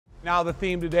Now the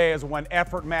theme today is when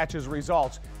effort matches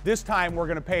results. This time we're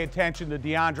going to pay attention to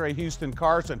DeAndre Houston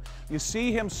Carson. You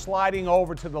see him sliding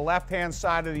over to the left-hand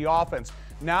side of the offense.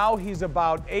 Now he's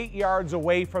about 8 yards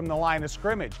away from the line of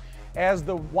scrimmage. As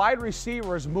the wide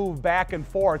receivers move back and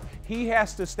forth, he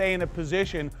has to stay in a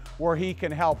position where he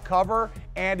can help cover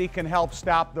and he can help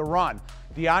stop the run.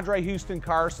 DeAndre Houston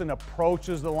Carson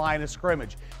approaches the line of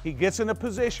scrimmage. He gets in a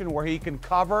position where he can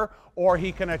cover or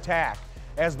he can attack.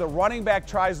 As the running back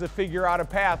tries to figure out a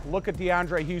path, look at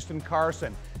DeAndre Houston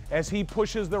Carson. As he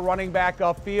pushes the running back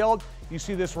upfield, you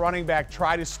see this running back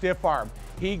try to stiff arm.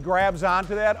 He grabs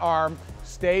onto that arm,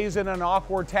 stays in an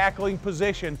awkward tackling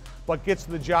position, but gets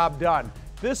the job done.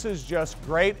 This is just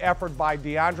great effort by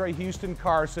DeAndre Houston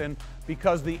Carson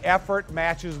because the effort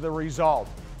matches the result.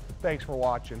 Thanks for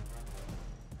watching.